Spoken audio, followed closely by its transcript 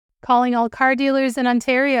Calling all car dealers in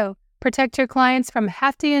Ontario. Protect your clients from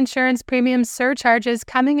hefty insurance premium surcharges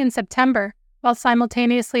coming in September, while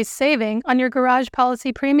simultaneously saving on your garage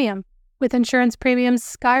policy premium. With insurance premiums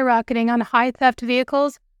skyrocketing on high theft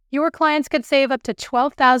vehicles, your clients could save up to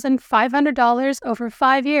 $12,500 over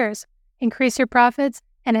 5 years. Increase your profits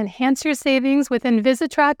and enhance your savings with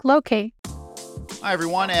InvisiTrack Locate. Hi,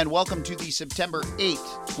 everyone, and welcome to the September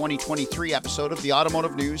 8th, 2023 episode of the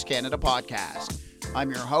Automotive News Canada podcast. I'm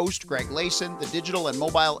your host, Greg Layson, the digital and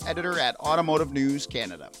mobile editor at Automotive News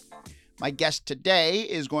Canada. My guest today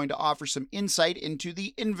is going to offer some insight into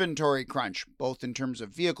the inventory crunch, both in terms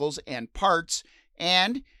of vehicles and parts,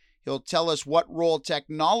 and he'll tell us what role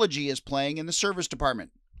technology is playing in the service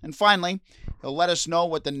department. And finally, he'll let us know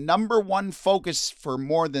what the number one focus for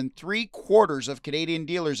more than 3/4 of Canadian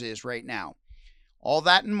dealers is right now. All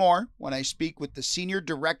that and more when I speak with the Senior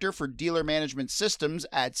Director for Dealer Management Systems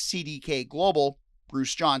at CDK Global,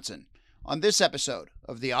 Bruce Johnson, on this episode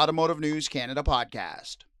of the Automotive News Canada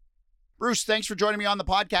podcast. Bruce, thanks for joining me on the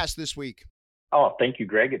podcast this week. Oh, thank you,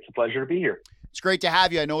 Greg. It's a pleasure to be here. It's great to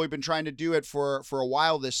have you. I know we've been trying to do it for a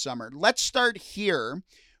while this summer. Let's start here.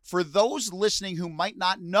 For those listening who might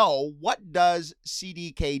not know, what does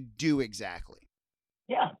CDK do exactly?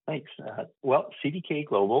 Yeah, thanks. Well, CDK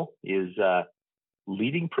Global is a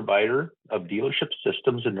leading provider of dealership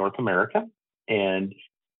systems in North America, and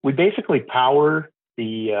we basically power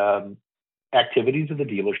the activities of the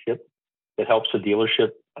dealership that helps the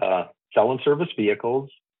dealership sell and service vehicles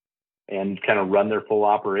and kind of run their full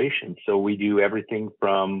operation. So we do everything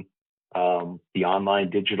from the online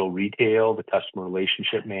digital retail, the customer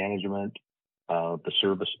relationship management, the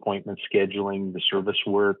service appointment scheduling, the service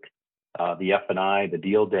work, the F&I, the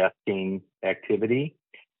deal desking activity,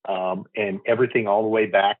 and everything all the way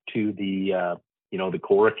back to the the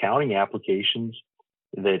core accounting applications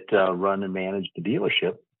that run and manage the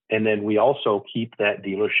dealership. And then we also keep that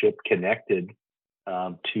dealership connected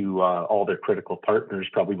to all their critical partners,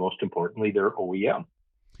 probably most importantly, their OEM.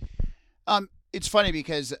 It's funny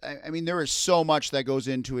because, I mean, there is so much that goes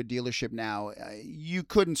into a dealership now. You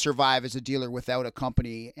couldn't survive as a dealer without a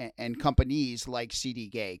company and companies like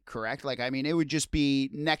CDK, correct? Like, I mean, it would just be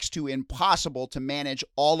next to impossible to manage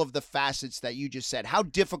all of the facets that you just said. How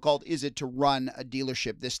difficult is it to run a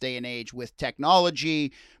dealership this day and age with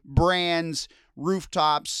technology, brands,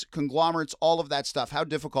 rooftops, conglomerates, all of that stuff? How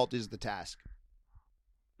difficult is the task?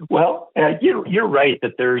 Well, you're right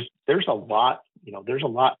that there's a lot, there's a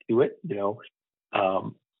lot to it.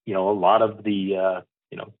 A lot of the,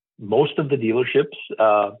 most of the dealerships,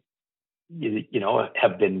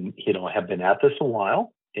 have been at this a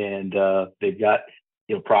while, and they've got,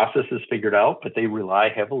 processes figured out, but they rely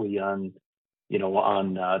heavily on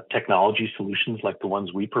technology solutions like the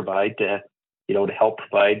ones we provide to help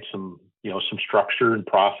provide some structure and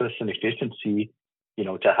process and efficiency,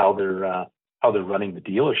 to how they're running the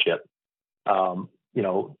dealership.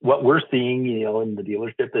 What we're seeing, in the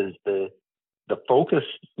dealership is the focus,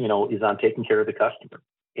 is on taking care of the customer,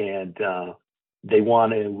 and they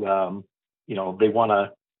want to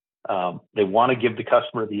give the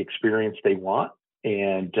customer the experience they want,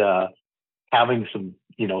 and having some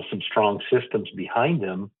strong systems behind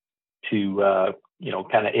them to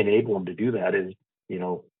kind of enable them to do that is,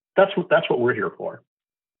 that's what we're here for.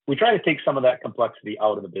 We try to take some of that complexity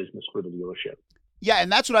out of the business for the dealership. Yeah,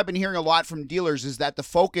 and that's what I've been hearing a lot from dealers is that the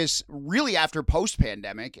focus really after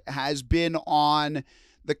post-pandemic has been on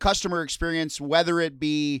the customer experience, whether it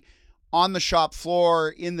be on the shop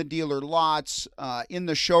floor, in the dealer lots, in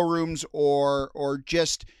the showrooms, or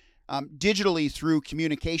just digitally through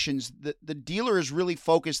communications. The dealer is really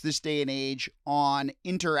focused this day and age on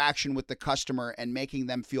interaction with the customer and making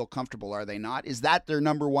them feel comfortable, are they not? Is that their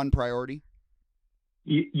number one priority?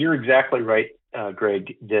 You're exactly right,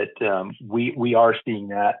 Greg, that we are seeing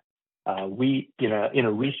that. In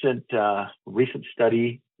a recent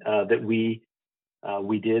study that we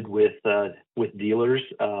did with dealers,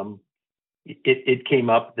 it came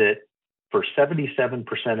up that for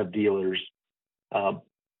 77% of dealers,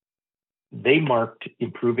 they marked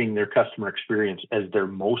improving their customer experience as their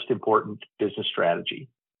most important business strategy.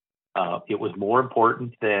 It was more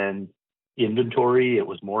important than inventory. It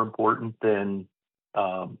was more important than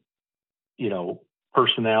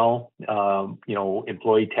personnel,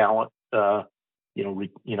 employee talent,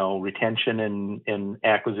 retention and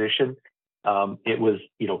acquisition. It was,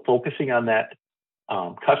 focusing on that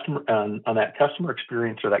customer on that customer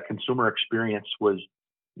experience or that consumer experience was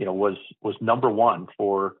number one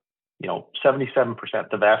for 77%,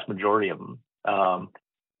 the vast majority of them.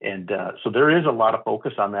 So there is a lot of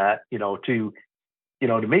focus on that, to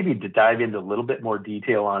maybe to dive into a little bit more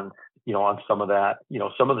detail on on some of that.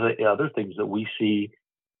 Some of the other things that we see,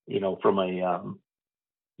 from a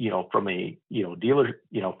dealer,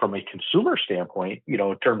 from a consumer standpoint,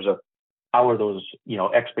 in terms of how are those,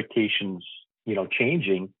 expectations,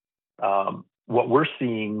 changing. What we're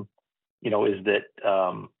seeing, is that,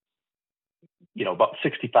 about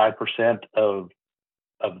 65% of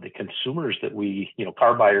the consumers that we,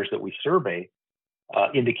 car buyers that we survey,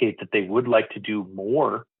 indicate that they would like to do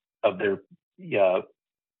more of their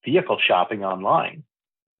vehicle shopping online.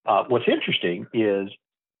 What's interesting is,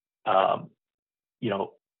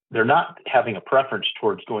 they're not having a preference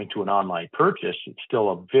towards going to an online purchase. It's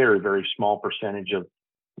still a very, very small percentage of,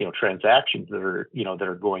 transactions that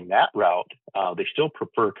are going that route. They still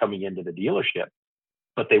prefer coming into the dealership,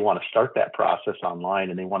 but they want to start that process online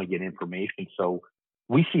and they want to get information. So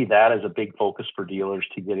we see that as a big focus for dealers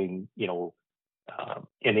to getting,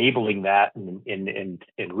 enabling that and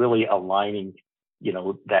really aligning,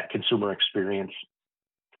 that consumer experience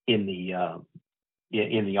in the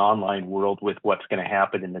online world with what's going to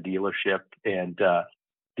happen in the dealership. And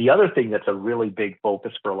the other thing that's a really big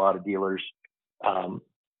focus for a lot of dealers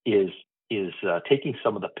is taking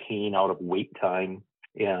some of the pain out of wait time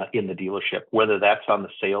in the dealership, whether that's on the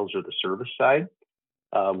sales or the service side.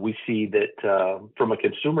 We see that from a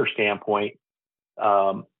consumer standpoint,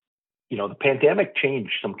 the pandemic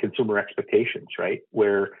changed some consumer expectations, right?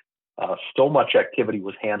 Where so much activity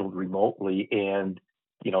was handled remotely, and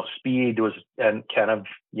speed was and kind of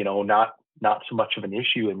not so much of an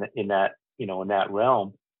issue in that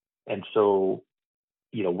realm. And so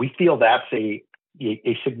we feel that's a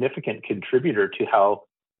significant contributor to how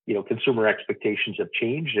consumer expectations have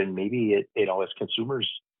changed, and maybe as consumers,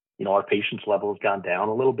 our patience level has gone down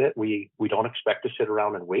a little bit. We don't expect to sit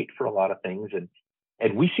around and wait for a lot of things, and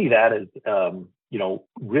we see that as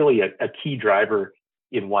really a key driver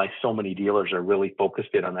in why so many dealers are really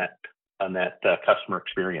focused in on that customer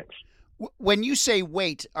experience. When you say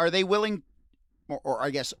wait, are they willing, or I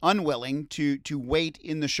guess unwilling, to wait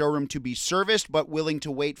in the showroom to be serviced, but willing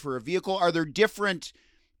to wait for a vehicle? Are there different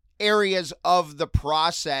areas of the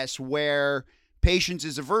process where patience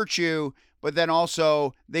is a virtue, but then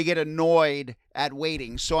also they get annoyed at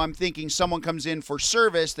waiting? So I'm thinking someone comes in for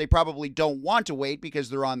service, they probably don't want to wait because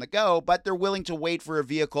they're on the go, but they're willing to wait for a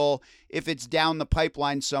vehicle if it's down the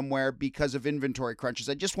pipeline somewhere because of inventory crunches.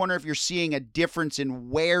 I just wonder if you're seeing a difference in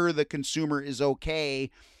where the consumer is okay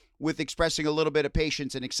with expressing a little bit of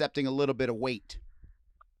patience and accepting a little bit of wait.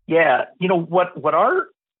 Yeah, what our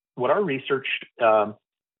research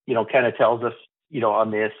kind of tells us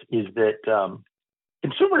on this is that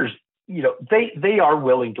consumers, they are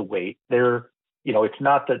willing to wait. They're it's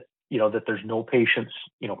not that that there's no patience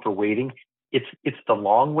for waiting. It's the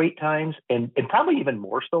long wait times, and probably even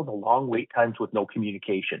more so the long wait times with no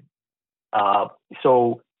communication.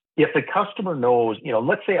 So if the customer knows,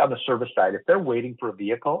 let's say on the service side, if they're waiting for a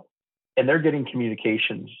vehicle and they're getting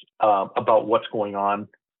communications about what's going on,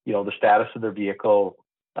 the status of their vehicle,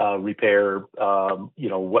 repair,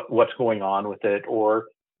 what's going on with it, or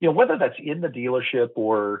whether that's in the dealership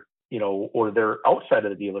or they're outside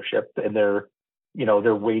of the dealership and they're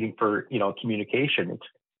waiting for communication. It's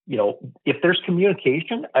if there's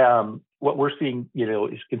communication, what we're seeing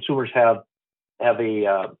is consumers have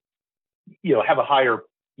a higher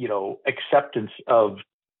acceptance of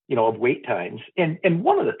wait times. And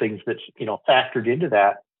one of the things that's factored into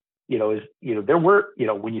that is there were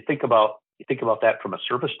when you think about that from a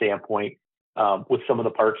service standpoint, with some of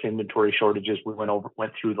the parts inventory shortages we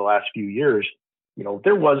went through the last few years,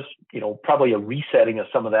 there was probably a resetting of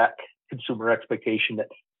some of that consumer expectation that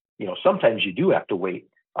sometimes you do have to wait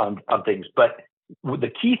on things. But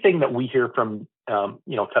the key thing that we hear from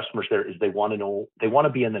customers there is they want to know, they want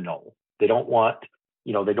to be in the know. They don't want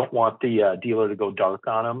the dealer to go dark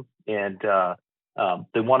on them, and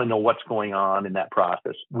they want to know what's going on in that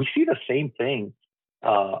process. We see the same thing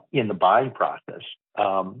in the buying process.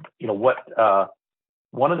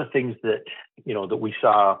 One of the things that that we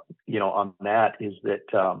saw on that is that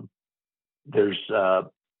there's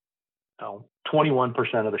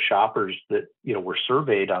 21% of the shoppers that were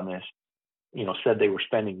surveyed on this said they were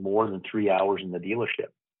spending more than 3 hours in the dealership,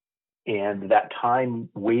 and that time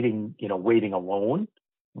waiting alone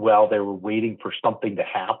while they were waiting for something to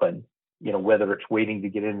happen, whether it's waiting to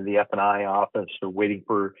get into the F&I office or waiting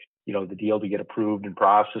for the deal to get approved and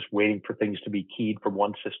processed, waiting for things to be keyed from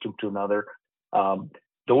one system to another.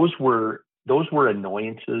 Those were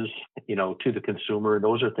annoyances, to the consumer.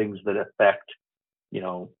 Those are things that affect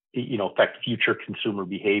future consumer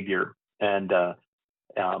behavior, and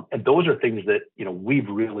those are things that we've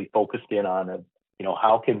really focused in on. Of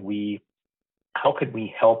how can we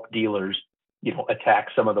help dealers attack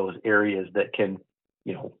some of those areas that can,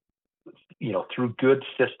 through good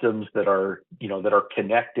systems that are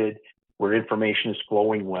connected, where information is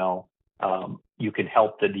flowing well, you can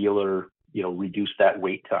help the dealer, reduce that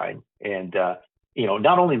wait time, and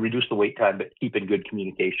not only reduce the wait time, but keep in good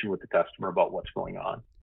communication with the customer about what's going on.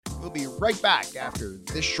 We'll be right back after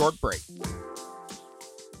this short break.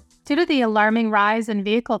 Due to the alarming rise in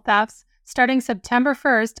vehicle thefts, starting September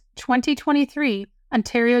 1st, 2023,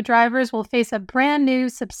 Ontario drivers will face a brand new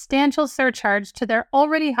substantial surcharge to their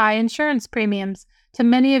already high insurance premiums to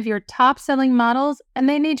many of your top-selling models, and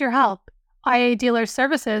they need your help. IA Dealer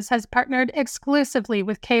Services has partnered exclusively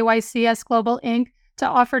with KYCS Global Inc. to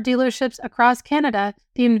offer dealerships across Canada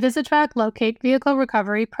the InvisiTrack Locate Vehicle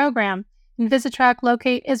Recovery Program. InvisiTrack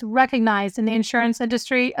Locate is recognized in the insurance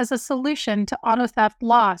industry as a solution to auto theft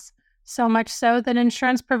loss, so much so that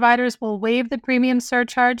insurance providers will waive the premium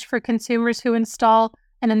surcharge for consumers who install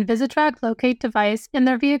an InvisiTrack Locate device in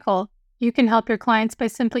their vehicle. You can help your clients by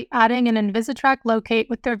simply adding an InvisiTrack Locate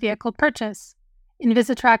with their vehicle purchase.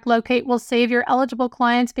 InvisiTrack Locate will save your eligible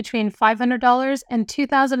clients between $500 and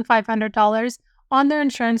 $2,500 on their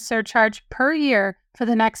insurance surcharge per year for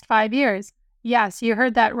the next 5 years. Yes, you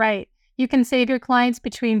heard that right. You can save your clients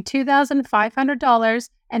between $2,500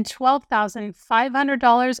 and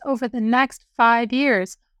 $12,500 over the next 5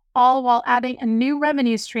 years, all while adding a new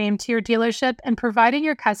revenue stream to your dealership and providing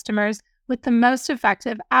your customers with the most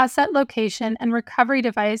effective asset location and recovery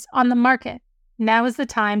device on the market. Now is the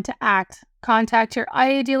time to act. Contact your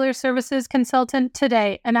IA Dealer Services consultant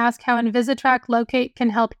today and ask how InvisiTrack Locate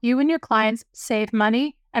can help you and your clients save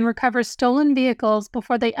money and recover stolen vehicles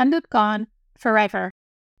before they end up gone forever.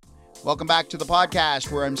 Welcome back to the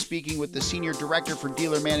podcast, where I'm speaking with the Senior Director for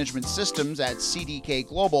Dealer Management Systems at CDK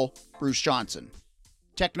Global, Bruce Johnson.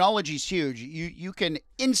 Technology's huge. You can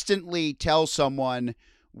instantly tell someone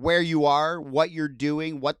where you are, what you're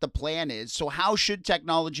doing, what the plan is. So how should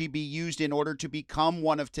technology be used in order to become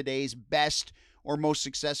one of today's best or most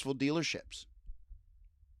successful dealerships?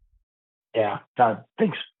 Yeah, Todd,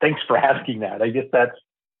 thanks for asking that. I guess that's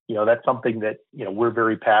something that, we're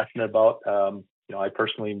very passionate about. I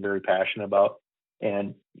personally am very passionate about,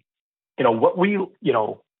 and what we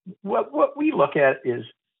look at is,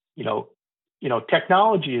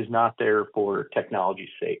 technology is not there for technology's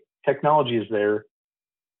sake. Technology is there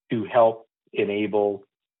to help enable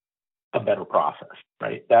a better process,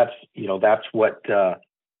 right? That's what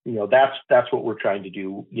we're trying to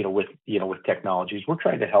do, with technologies. We're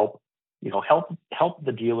trying to help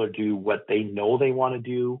the dealer do what they know they want to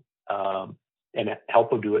do, and help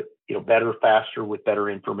them do it, better, faster, with better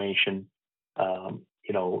information, and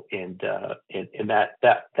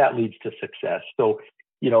that leads to success. So,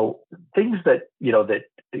 things that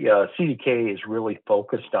CDK is really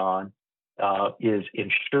focused on is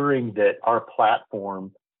ensuring that our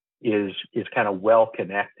platform is kind of well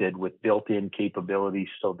connected with built-in capabilities,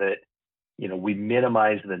 so that we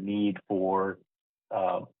minimize the need for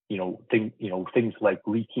things like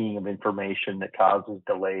leaking of information that causes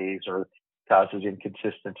delays or causes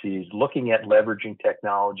inconsistencies. Looking at leveraging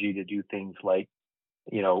technology to do things like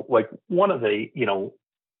one of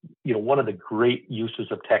the great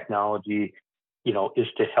uses of technology is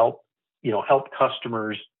to help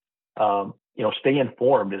customers stay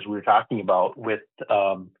informed, as we were talking about, with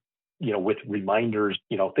reminders,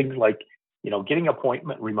 things like getting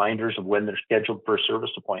appointment reminders of when they're scheduled for a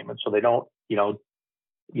service appointment, so they don't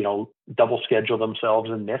double schedule themselves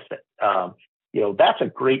and miss it. That's a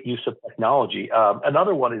great use of technology.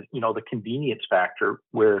 Another one is the convenience factor,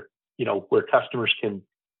 where customers can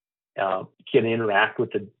interact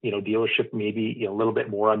with the dealership maybe a little bit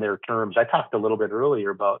more on their terms. I talked a little bit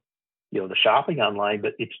earlier about the shopping online,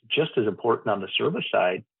 but it's just as important on the service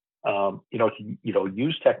side. To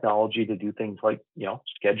use technology to do things like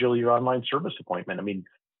schedule your online service appointment. I mean,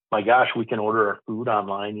 my gosh, we can order our food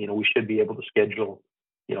online. We should be able to schedule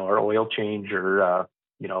our oil change or a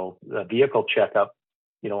vehicle checkup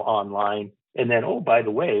online, and then, oh, by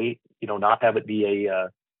the way, not have it be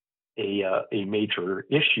a major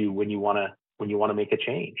issue when you want to make a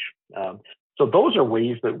change. So those are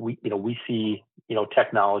ways that we see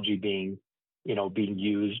technology being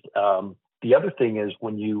used. The other thing is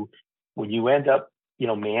when you end up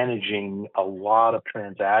managing a lot of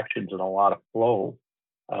transactions and a lot of flow,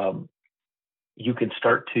 you can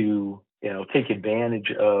start to take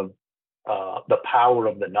advantage of the power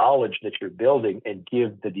of the knowledge that you're building, and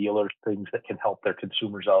give the dealers things that can help their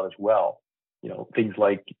consumers out as well. Things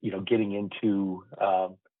like getting into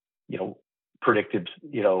predictive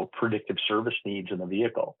service needs in the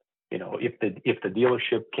vehicle. If the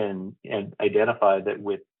dealership can identify that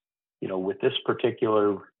with with this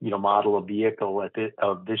particular, model of vehicle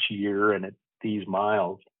of this year and at these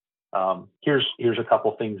miles, here's a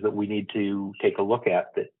couple things that we need to take a look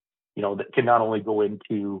at that, that can not only go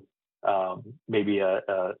into maybe a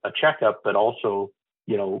checkup, but also,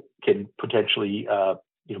 can potentially,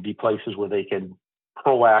 be places where they can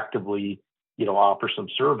proactively, offer some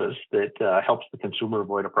service that helps the consumer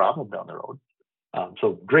avoid a problem down the road.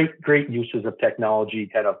 So great uses of technology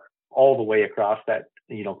kind of all the way across that,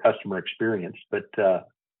 customer experience. But,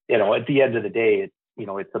 at the end of the day,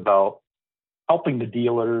 it's about helping the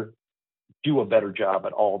dealer do a better job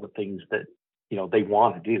at all the things that, they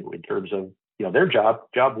want to do in terms of, their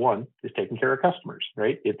job one is taking care of customers,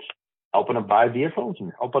 right? It's helping them buy vehicles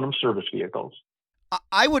and helping them service vehicles.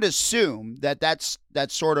 I would assume that's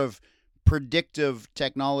sort of predictive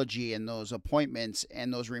technology and those appointments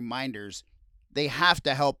and those reminders, they have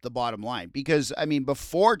to help the bottom line. Because, I mean,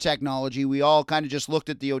 before technology, we all kind of just looked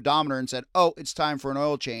at the odometer and said, oh, it's time for an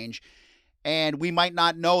oil change. And we might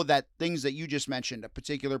not know that things that you just mentioned, a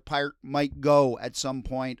particular part might go at some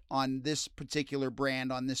point on this particular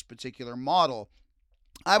brand, on this particular model.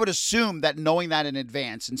 I would assume that knowing that in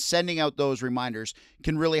advance and sending out those reminders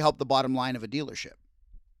can really help the bottom line of a dealership.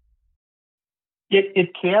 It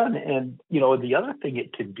can. And, the other thing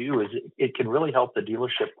it can do is it can really help the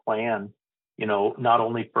dealership plan, not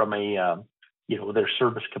only from a, their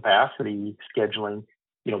service capacity scheduling,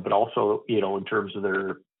 but also, in terms of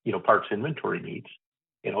their, parts inventory needs,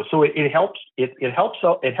 so it helps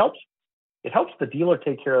the dealer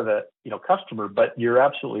take care of the, customer, but you're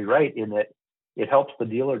absolutely right in that it helps the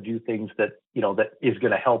dealer do things that, that is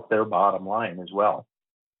going to help their bottom line as well.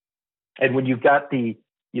 And when you've got the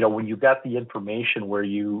information where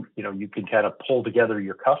you can kind of pull together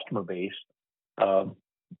your customer base,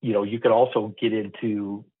 you can also get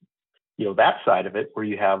into, that side of it where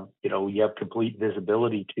you have complete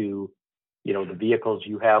visibility to, the vehicles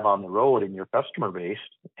you have on the road in your customer base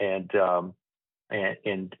and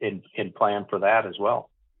plan for that as well.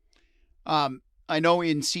 I know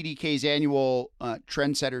in CDK's annual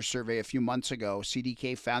Trendsetter survey a few months ago,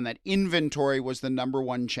 CDK found that inventory was the number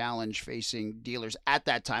one challenge facing dealers at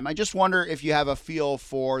that time. I just wonder if you have a feel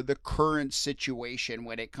for the current situation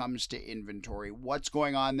when it comes to inventory. What's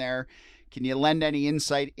going on there? Can you lend any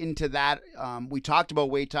insight into that? We talked about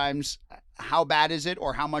wait times. How bad is it,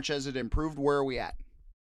 or how much has it improved? Where are we at?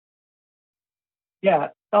 Yeah,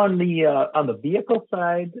 on the vehicle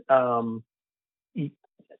side,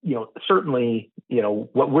 certainly,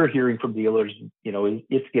 what we're hearing from dealers,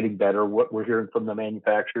 it's getting better. What we're hearing from the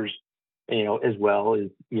manufacturers, as well is,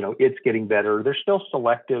 it's getting better. There's still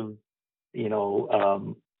selective,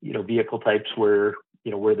 vehicle types where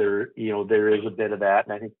there is a bit of that.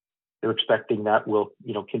 And I think they're expecting that will,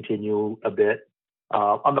 continue a bit.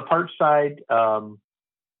 On the parts side, I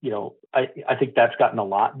think that's gotten a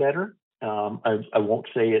lot better. I won't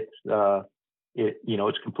say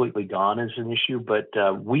it's completely gone as an issue, but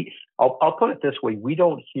I'll put it this way: we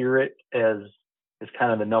don't hear it as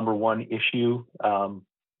kind of the number one issue, from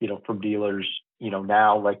dealers,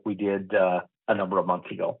 now like we did a number of months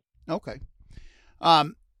ago. Okay.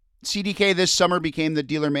 CDK this summer became the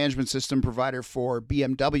dealer management system provider for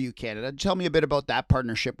BMW Canada. Tell me a bit about that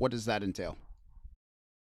partnership. What does that entail?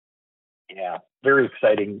 Yeah, very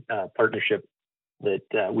exciting partnership.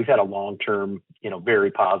 That we've had a long-term,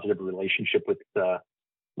 very positive relationship with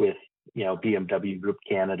BMW Group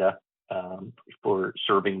Canada for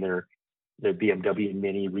serving their BMW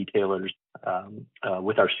Mini retailers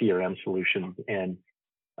with our CRM solutions. And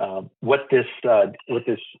what this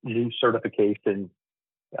new certification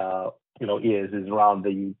is around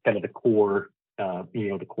the kind of the core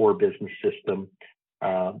the core business system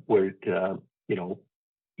where it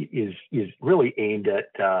is really aimed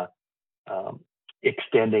at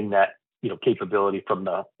extending that capability from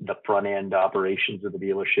the front end operations of the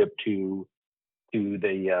dealership to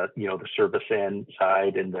the the service end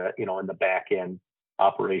side and the back end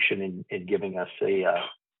operation and giving us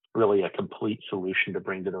really a complete solution to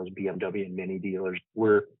bring to those BMW and Mini dealers.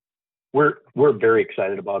 We're very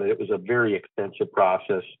excited about it. It was a very extensive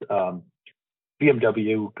process.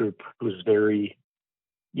 BMW Group was very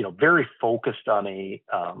focused on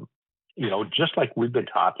just like we've been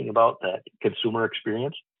talking about, that consumer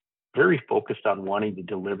experience, very focused on wanting to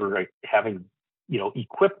deliver, having,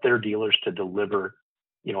 equip their dealers to deliver,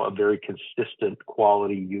 a very consistent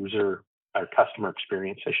quality user or customer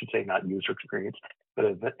experience, I should say, not user experience,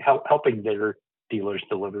 but helping their dealers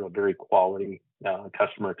deliver a very quality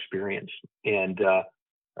customer experience. And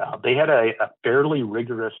they had a fairly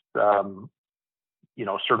rigorous,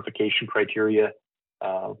 certification criteria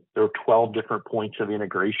There are 12 different points of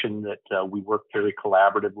integration that we work very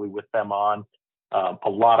collaboratively with them on. A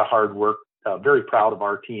lot of hard work. Very proud of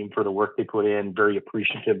our team for the work they put in. Very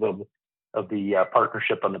appreciative of the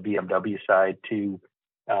partnership on the BMW side to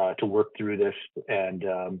work through this. And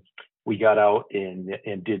we got out and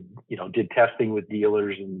did testing with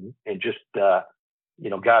dealers and just got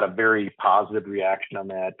a very positive reaction on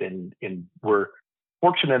that. And we're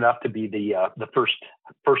fortunate enough to be the first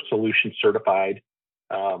solution certified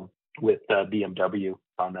with BMW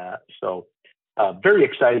on that. So very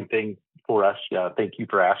exciting thing for us. Thank you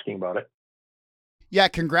for asking about it. Yeah,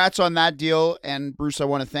 congrats on that deal. And Bruce, I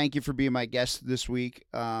want to thank you for being my guest this week.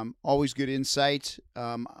 Always good insight.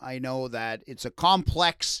 I know that it's a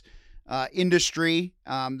complex industry.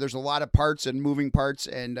 There's a lot of parts and moving parts,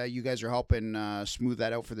 and you guys are helping smooth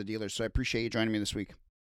that out for the dealers. So I appreciate you joining me this week.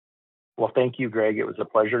 Well, thank you, Greg. It was a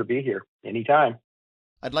pleasure to be here. Anytime.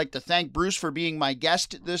 I'd like to thank Bruce for being my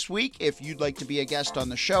guest this week. If you'd like to be a guest on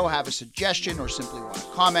the show, have a suggestion, or simply want to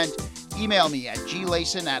comment, email me at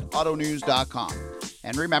glayson@autonews.com.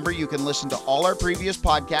 And remember, you can listen to all our previous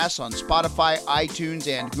podcasts on Spotify, iTunes,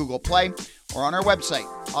 and Google Play, or on our website,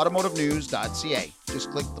 automotivenews.ca.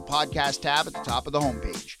 Just click the podcast tab at the top of the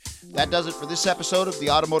homepage. That does it for this episode of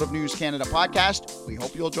the Automotive News Canada podcast. We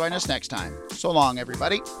hope you'll join us next time. So long,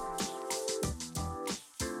 everybody.